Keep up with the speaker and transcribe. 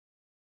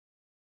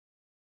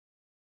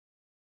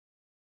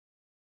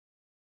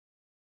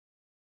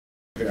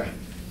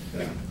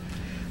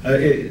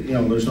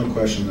There's no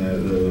question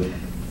that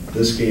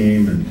this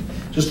game and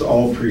just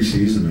all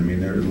preseason, I mean,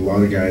 there are a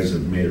lot of guys that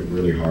have made it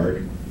really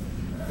hard,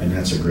 and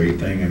that's a great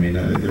thing. I mean,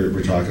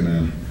 we're talking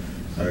to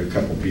a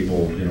couple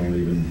people,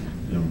 even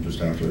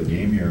just after the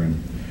game here,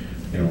 and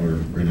we're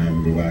going to have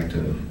them go back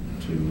to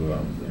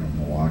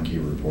Milwaukee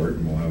report,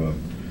 and we'll have a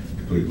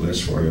complete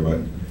list for you. But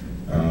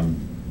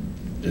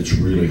it's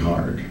really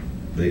hard.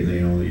 They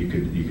know that you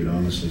could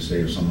honestly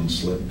say if someone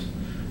slipped,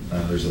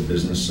 there's a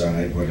business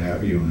side, what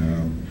have you.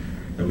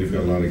 That we've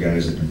got a lot of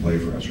guys that can play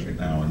for us right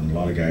now, and a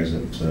lot of guys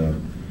that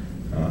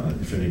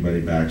if anybody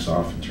backs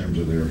off in terms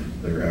of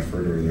their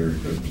effort or their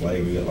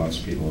play, we got lots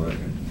of people that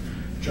can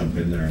jump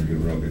in there and do a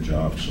real good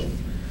job. So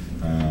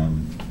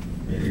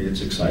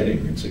it's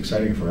exciting. It's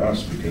exciting for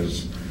us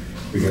because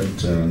we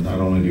got not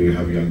only do we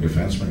have young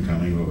defensemen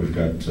coming, but we've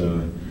got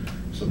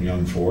some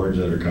young forwards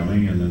that are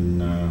coming, and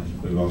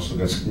then we've also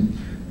got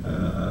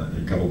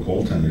a couple of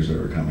goaltenders that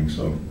are coming.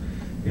 So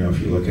if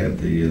you look at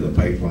the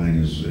pipeline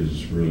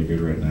is really good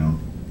right now.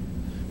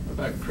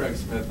 What about Craig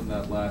Smith in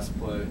that last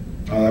play?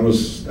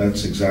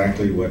 That's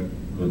exactly what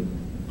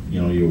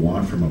you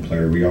want from a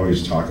player. We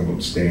always talk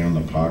about stay on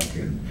the puck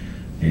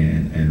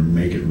and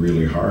make it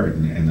really hard,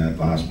 and that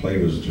last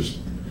play was just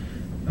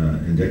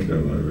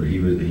indicative of it.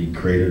 He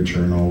created a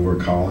turnover.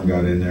 Colin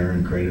got in there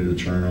and created a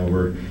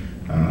turnover.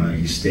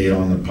 He stayed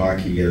on the puck.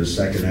 He got a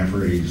second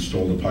effort. He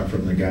stole the puck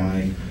from the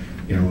guy.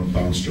 It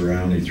bounced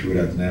around. He threw it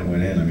at the net,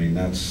 went in. I mean,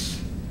 that's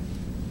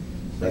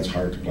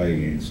hard to play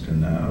against,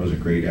 and that was a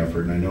great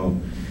effort. And I know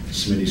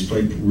Smitty's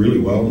played really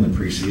well in the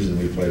preseason.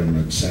 We played him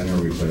at center.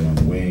 We played him on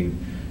the wing,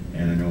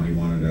 and I know he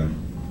wanted to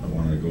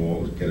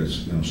go get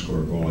us score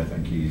a goal. I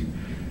think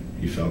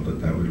he felt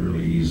that would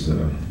really ease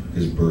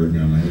his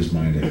burden on his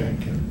mind, I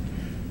think,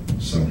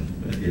 and so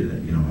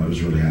I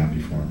was really happy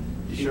for him.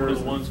 Is he one of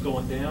the ones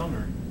going down,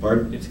 or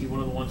Pardon? Is he one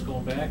of the ones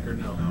going back, or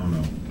no?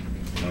 No,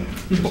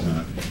 he's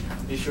not.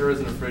 He sure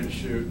isn't afraid to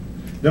shoot.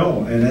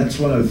 No, and that's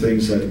one of the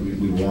things that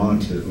we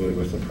want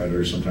with the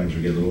Predators. Sometimes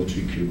we get a little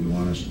too cute. We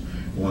want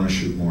to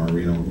shoot more.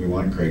 We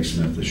want Craig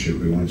Smith to shoot.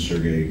 We want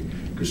Sergei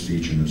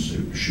Kostichin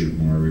to shoot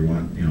more. We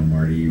want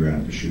Marty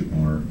Erat to shoot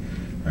more.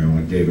 I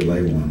want David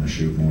Leibon to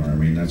shoot more. I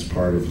mean, that's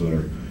part of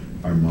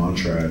our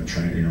mantra at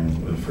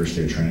the first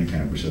day of training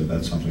camp. We said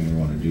that's something we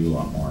want to do a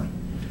lot more.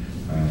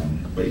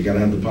 But you got to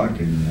have the puck,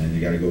 and you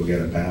got to go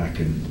get it back.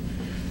 And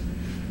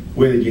the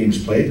way the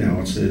game's played now,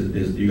 is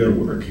you got to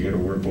work. You got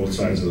to work both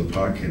sides of the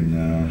puck, and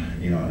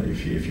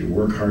if you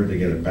work hard to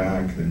get it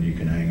back, then you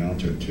can hang on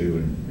to it too.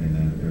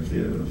 And if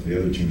the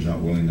other team's not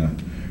willing to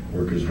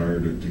work as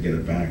hard to get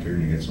it back, you're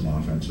going to get some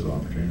offensive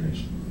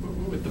opportunities.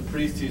 With the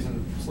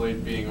preseason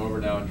slate being over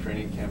now and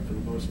training camp for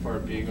the most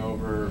part being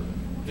over,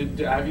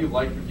 have you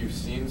liked what you've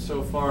seen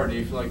so far? Or do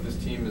you feel like this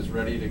team is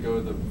ready to go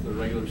the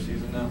regular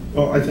season now?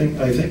 Well, I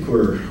think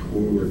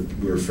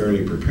we're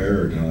fairly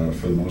prepared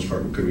for the most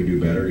part. Could we do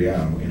better?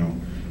 Yeah,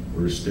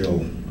 we're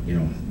still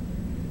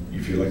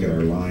if you look at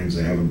our lines,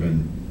 they haven't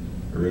been.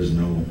 There is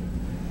no.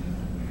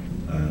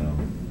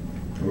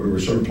 We're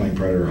sort of playing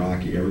Predator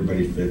hockey.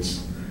 Everybody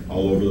fits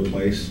all over the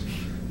place,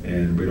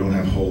 and we don't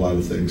have a whole lot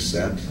of things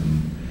set.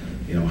 And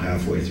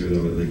halfway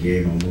through the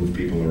game, I'll move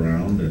people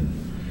around and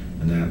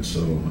that.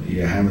 So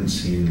you haven't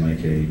seen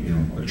like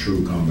a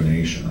true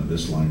combination of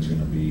this line's going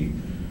to be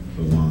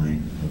the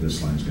line, or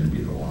this line's going to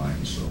be the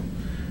line. So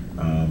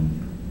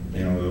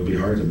it'll be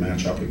hard to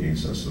match up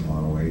against us in a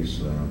lot of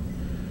ways.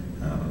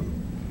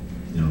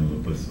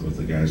 With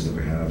the guys that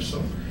we have.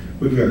 So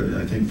we've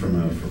got, I think, from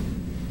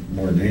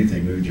more than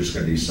anything, we've just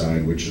got to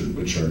decide which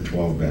are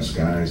 12 best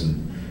guys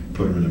and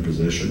put them in a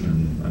position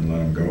and let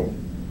them go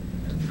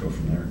and go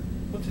from there.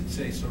 What's it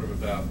say sort of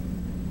about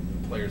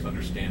players'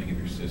 understanding of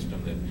your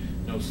system that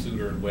no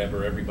Suter and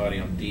Weber, everybody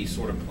on D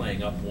sort of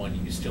playing up one,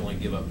 you still only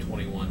give up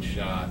 21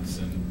 shots,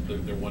 and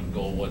their one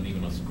goal wasn't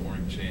even a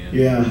scoring chance?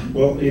 Yeah,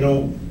 well,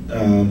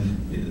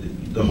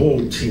 the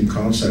whole team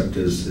concept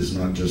is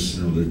not just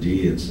the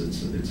D. It's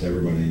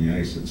everybody on the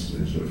ice. It's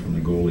from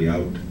the goalie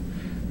out.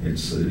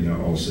 It's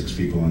all 6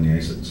 people on the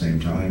ice at the same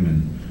time,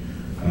 and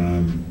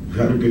we've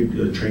had a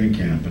good training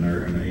camp.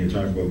 And you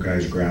talk about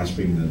guys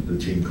grasping the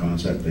team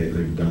concept.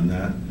 They've done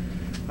that.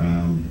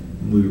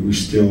 We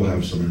still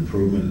have some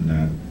improvement in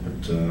that,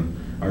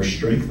 but our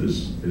strength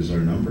is our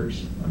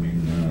numbers. I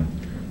mean,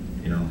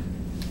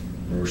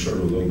 we're sort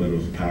of a little bit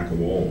of a pack of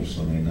wolves.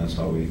 I mean, that's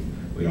how we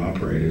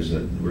operate. Is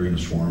that we're going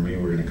to swarm you,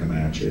 we're going to come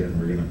at you, and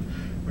we're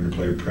going to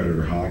play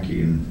Predator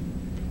hockey, and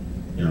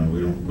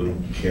we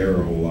don't care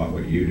a whole lot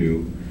what you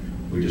do.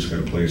 We just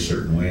got to play a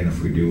certain way, and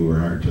if we do, we're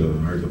hard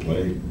to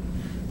play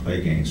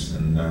against.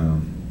 And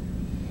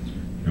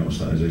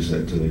so as I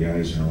said to the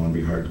guys, I want to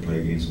be hard to play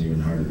against and even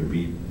harder to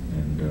beat.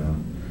 And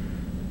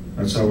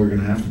that's how we're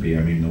going to have to be.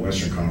 I mean, the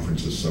Western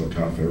Conference is so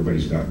tough.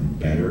 Everybody's gotten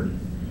better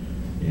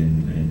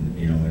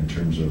in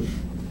terms of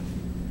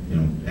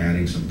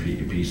adding some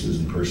pieces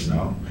and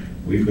personnel.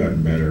 We've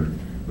gotten better.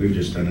 We've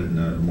just done it in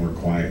a more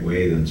quiet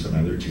way than some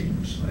other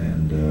teams.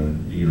 And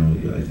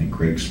I think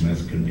Craig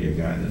Smith can be a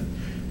guy that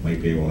might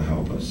be able to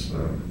help us.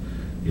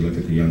 You look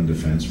at the young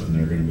defensemen;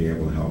 they're going to be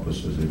able to help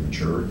us as they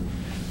mature.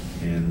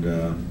 And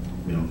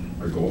you know,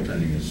 our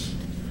goaltending is,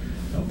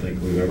 I don't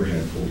think we've ever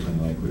had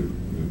goaltending like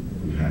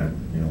we've had,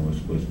 you know,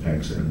 with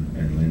Pex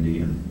and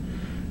Lindy,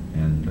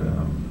 and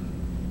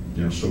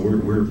you know, so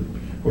we're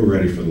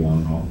ready for the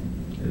long haul.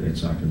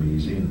 It's not going to be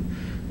easy, and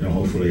you know,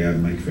 hopefully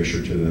add Mike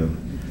Fisher to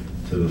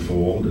the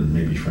fold, and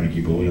maybe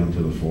Frankie Bouillon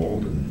to the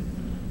fold,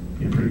 and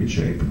be in pretty good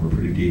shape. We're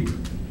pretty deep.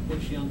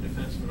 Which young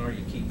defenseman are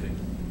you keeping?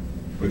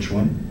 Which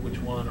one? Which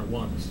one or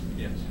ones?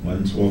 Yes.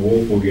 Ones. Well,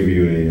 we'll give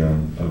you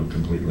a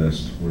complete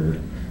list.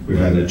 We've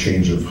had a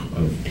change of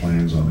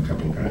plans on a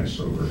couple of guys,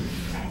 so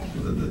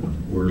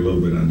we're a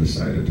little bit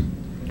undecided.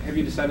 Have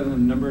you decided on the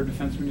number of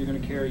defensemen you're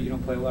going to carry? You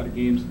don't play a lot of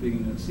games at the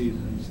beginning of the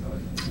season, so.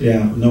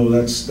 Yeah, no,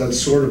 that's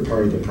sort of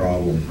part of the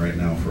problem right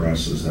now for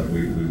us, is that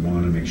we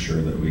want to make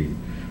sure that we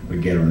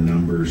get our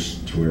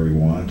numbers to where we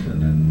want,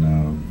 and then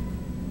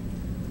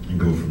and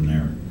go from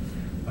there.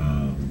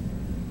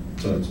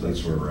 So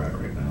that's where we're at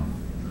right now.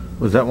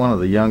 Was that one of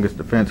the youngest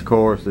defense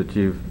corps that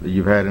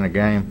you've had in a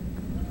game?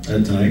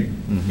 Tonight?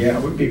 Mm-hmm. Yeah,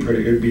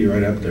 it'd be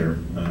right up there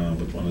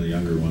with one of the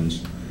younger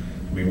ones.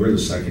 I mean, we're the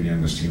second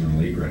youngest team in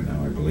the league right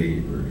now, I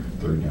believe. We're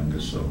third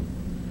youngest, so,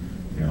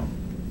 you know,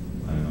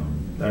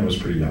 that was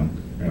pretty young.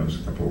 It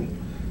was a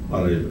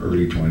lot of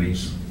early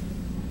 20s,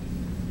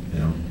 you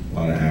know, a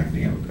lot of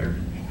acne out there.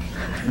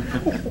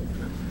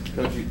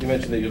 Coach, you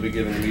mentioned that you'll be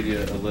giving the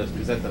media a list.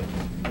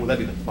 Will that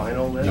be the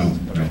final list?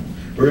 No, okay. no.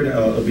 We're gonna,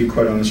 I'll be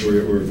quite honest,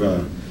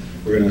 we're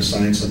gonna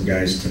assign some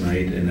guys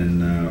tonight, and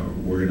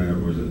then we're gonna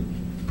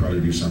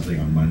probably do something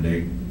on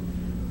Monday.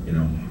 You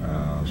know,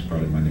 it's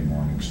probably Monday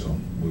morning, so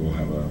we will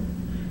have a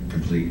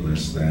complete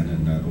list then,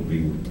 and that will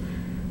be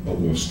what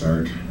we'll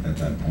start at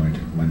that point.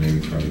 Monday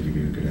will probably give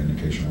you a good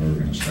indication where we're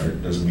going to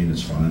start. Doesn't mean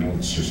it's final,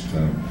 it's just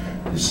a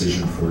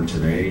decision for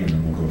today, and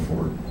then we'll go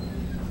forward.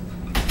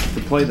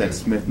 The play that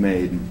Smith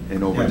made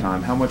in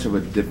overtime, how much of a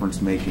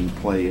difference-making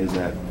play is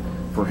that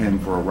for him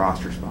for a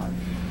roster spot?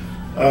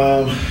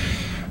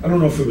 I don't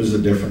know if it was a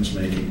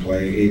difference-making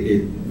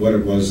play. What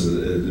it was,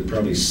 it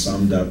probably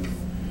summed up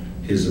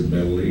his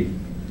ability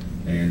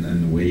and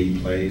the way he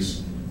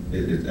plays.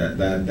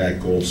 That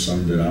goal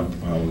summed it up,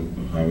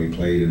 how he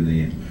played in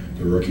the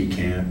rookie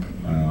camp,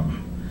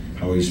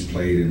 how he's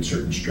played in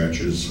certain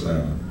stretches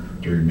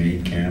during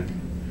main camp,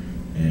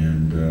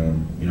 and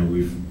you know,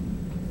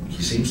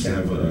 he seems to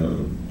have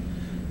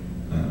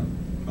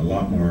a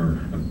lot more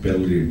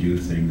ability to do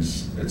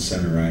things at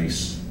center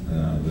ice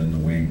than the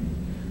wing.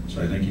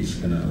 So I think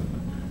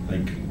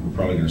we're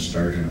probably going to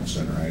start him at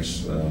center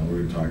ice.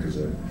 We're going to talk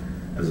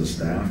as a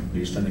staff.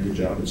 He's done a good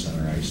job at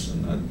center ice,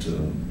 and that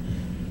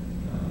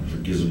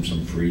gives him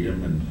some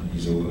freedom, and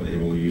he's able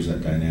to use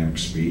that dynamic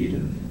speed.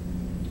 And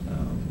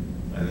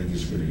I think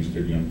he's good. He's a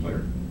good young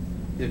player.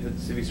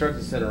 If he starts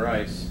at center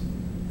ice,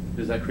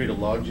 does that create a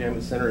logjam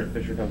at center if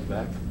Fisher comes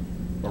back,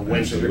 or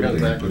when Fisher comes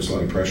back? It puts a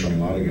lot of pressure on a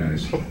lot of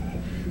guys.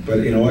 But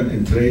you know what?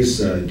 In today's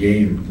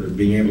game,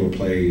 being able to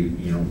play,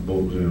 you know,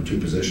 both, you know, two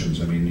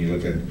positions. I mean, you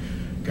look at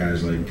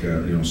guys like you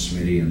know,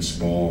 Smitty and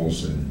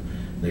Spalls, and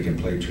they can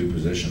play two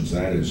positions.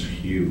 That is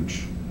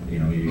huge. You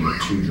know, you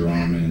get two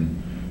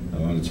drama-in. A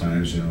lot of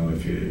times, you know,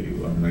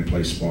 when I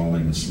play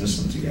Spalling and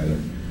Smithson together,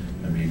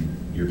 I mean,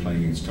 you're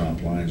playing against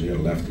top lines. You got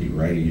a lefty,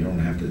 righty. You don't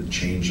have to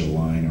change the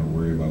line or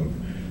worry about,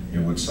 you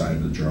know, what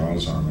side the draw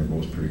is on. They're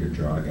both pretty good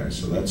draw guys.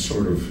 So that's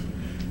sort of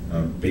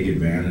a big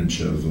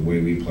advantage of the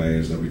way we play,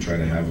 is that we try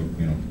to have,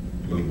 you know,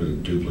 a little bit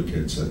of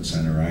duplicates at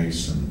center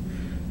ice. And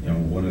you know,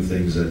 one of the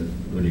things that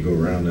when you go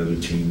around, other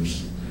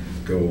teams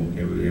go,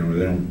 you know,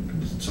 they don't.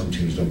 Some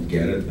teams don't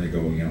get it. They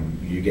go, you know,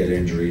 you get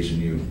injuries and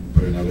you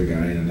put another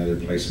guy in another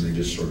place, and they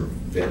just sort of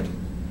fit.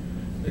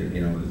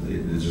 You know,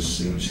 it just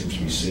seems to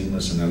be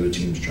seamless, and other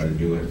teams try to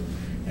do it,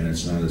 and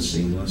it's not as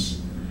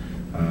seamless.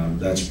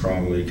 That's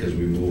probably because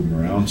we move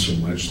them around so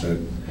much that,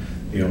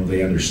 you know,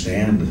 they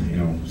understand, you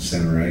know,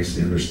 center ice,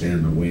 they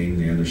understand the wing,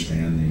 they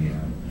understand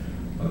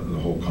the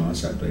whole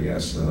concept, I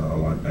guess, a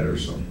lot better.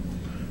 So,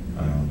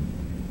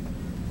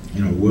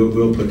 you know,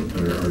 we'll put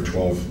our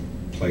 12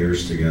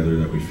 players together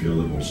that we feel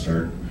that we'll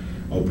start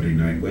opening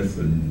night with,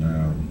 and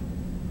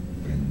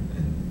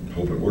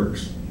hope it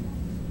works.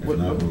 If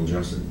not, we'll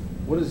adjust it.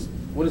 What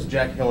has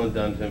Jack Hillen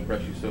done to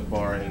impress you so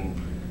far? And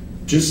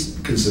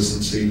just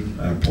consistency,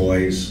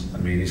 poise. I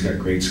mean, he's got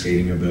great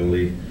skating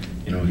ability.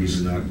 You know,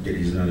 he's not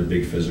a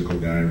big physical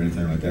guy or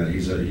anything like that.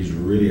 He's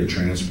really a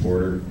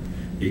transporter.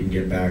 He can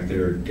get back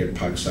there, get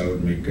pucks out,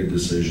 and make good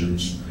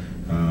decisions.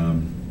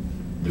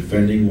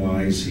 Defending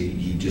wise,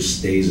 he just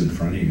stays in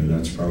front of you.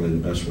 That's probably the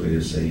best way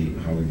to say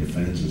how he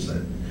defends, is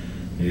that,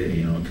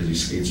 you know, because he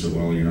skates so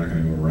well, you're not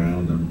going to go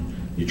around him.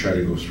 You try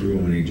to go through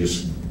him, and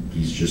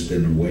he's just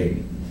in the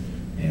way,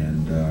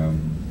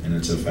 and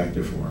it's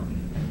effective for him.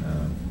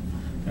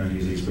 And, you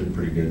know, he's been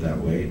pretty good that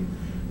way.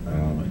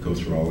 I go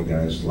through all the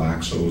guys.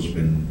 Laxo's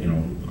been, you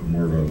know,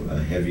 more of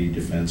a heavy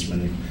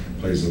defenseman. He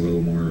plays a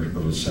little more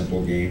of a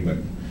simple game, but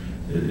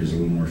is a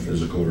little more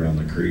physical around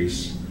the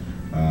crease.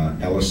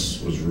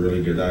 Ellis was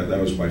really good. That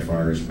was by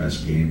far his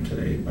best game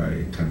today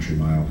by country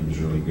mile. He was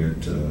really good,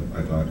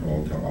 I thought,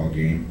 all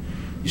game.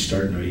 you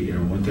start to, you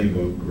know, one thing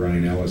about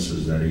Ryan Ellis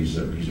is that he's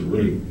a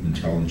really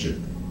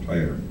intelligent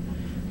player,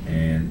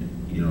 and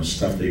you know,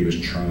 stuff that he was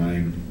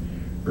trying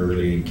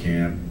early in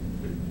camp,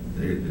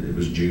 it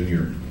was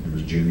junior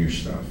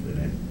stuff,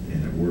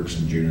 and it works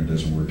in junior, it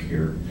doesn't work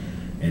here,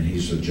 and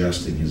he's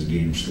adjusting his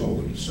game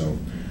slowly. So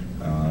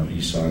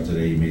you saw it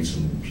today. He made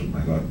some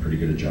I thought pretty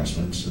good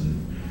adjustments, and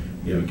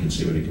you know, you can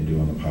see what he can do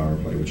on the power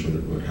play, which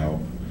would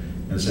help.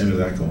 And same with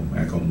Ekholm.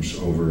 Ekholm's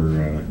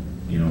over,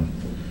 you know,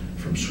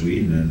 from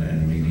Sweden, and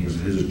I mean,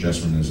 his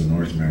adjustment is a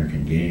North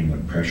American game, the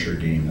pressure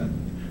game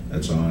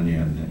that's on you,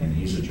 and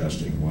he's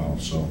adjusting well.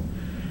 So,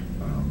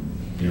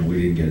 you know,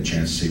 we didn't get a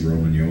chance to see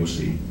Roman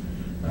Josi,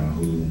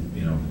 who,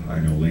 you know, I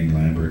know Lane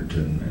Lambert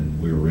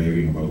and we were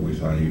raving about. We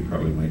thought he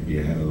probably might be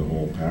ahead of the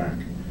whole pack.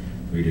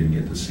 We didn't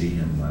get to see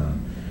him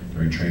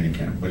during training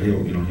camp, but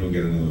he'll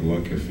get another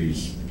look if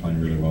he's playing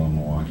really well in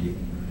Milwaukee.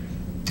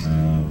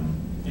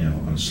 You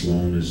know,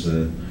 Sloan is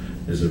a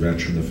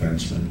veteran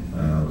defenseman,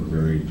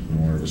 very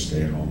more of a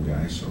stay-at-home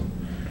guy. So,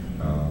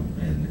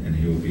 and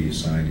he'll be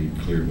signed.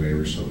 He cleared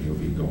waivers, so he'll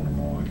be going to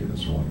Milwaukee.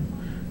 That's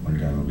one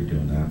guy will be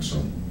doing that.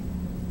 So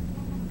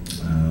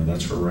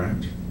that's where we're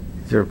at.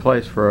 Is there a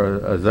place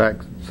for a Zach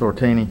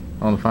Sortini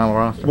on the final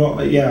roster?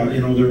 Well, yeah,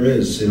 you know, there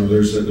is. You know,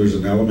 there's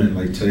an element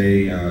like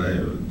today,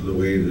 the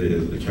way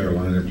the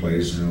Carolina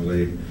plays. You know,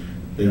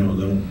 they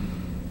don't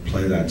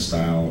play that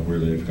style where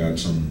they've got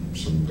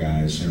some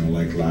guys. You know,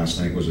 like last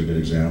night was a good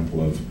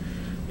example of,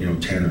 you know,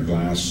 Tanner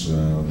Glass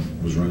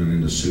was running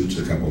into suits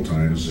a couple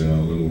times. A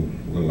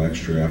little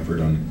extra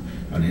effort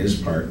on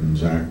his part, and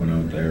Zach went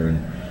out there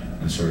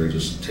and sort of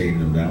just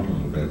tamed him down a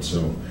little bit.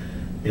 So,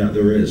 yeah,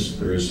 there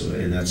is,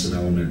 and that's an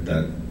element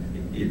that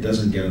it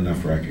doesn't get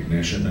enough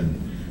recognition.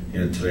 And you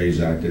know, today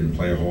Zach didn't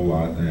play a whole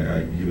lot.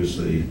 He was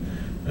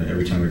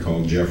every time I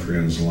called Jeffrey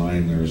on his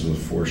line, there was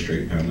 4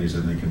 straight penalties,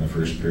 I think, in the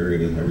first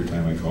period. And every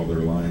time I called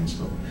their line,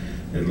 so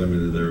it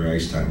limited their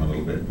ice time a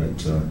little bit.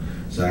 But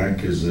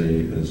Zach is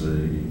a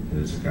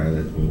guy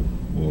that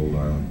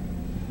will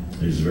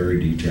he's very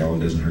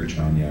detailed. Doesn't hurt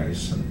you on the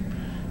ice,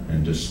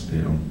 and just,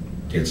 you know,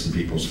 gets in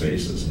people's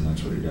faces, and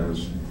that's what he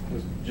does.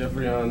 Was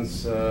Jeffrey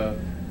On's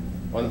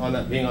on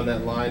that, being on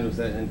that line, was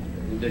that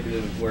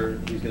indicative of where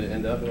he's going to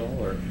end up at all,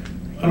 or?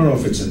 I don't know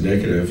if it's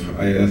indicative.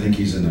 I think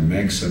he's in the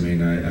mix. I mean,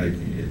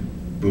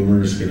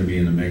 Boomer is going to be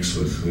in the mix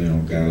with, you know,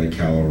 a guy like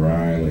Cal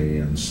O'Reilly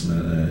and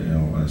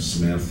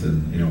Smith,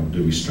 and you know,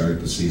 do we start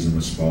the season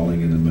with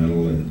Spaulding in the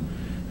middle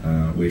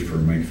and wait for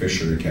Mike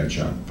Fisher to catch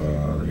up?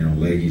 You know,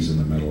 Leggy's in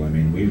the middle. I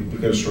mean,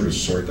 we've got to sort of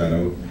sort that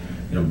out.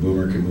 You know,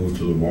 Boomer can move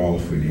to the wall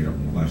if we need him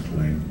on the left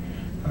wing.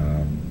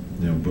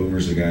 You know,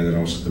 Boomer's a guy that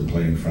also can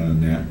play in front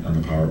of net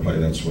on the power play.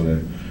 That's what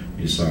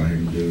you saw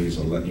him do. He's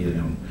you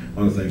know,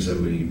 one of the things that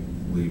we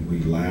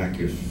lack,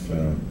 if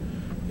you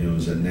know,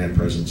 is a net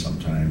presence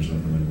sometimes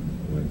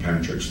when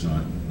Patrick's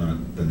not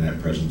the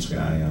net presence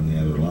guy on the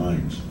other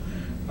lines.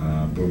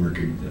 Boomer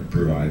could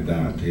provide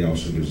that. He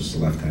also gives us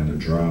a left-handed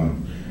draw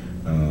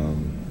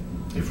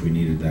if we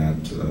needed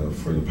that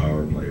for the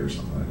power play or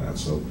something like that.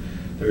 So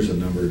there's a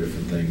number of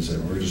different things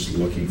that we're just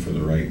looking for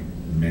the right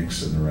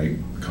mix and the right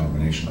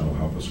combination that will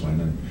help us win.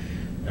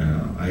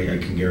 And I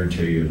can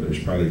guarantee you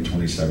there's probably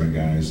 27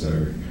 guys that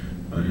are,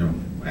 you know,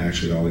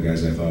 actually all the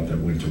guys I thought that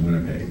went to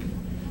Winnipeg,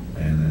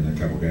 and then a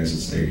couple guys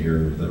that stayed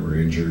here that were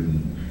injured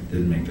and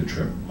didn't make the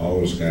trip. All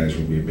those guys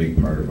will be a big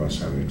part of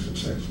us having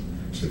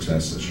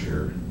success this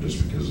year,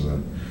 just because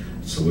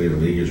it's the way the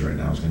league is right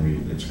now. It's going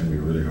to be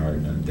really hard,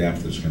 and the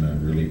depth is going to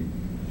really.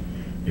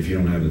 If you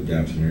don't have the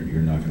depth, you're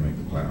not going to make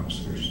the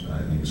playoffs.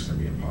 I think it's going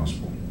to be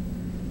impossible.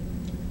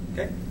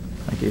 Okay.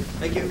 Thank you.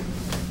 Thank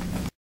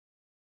you.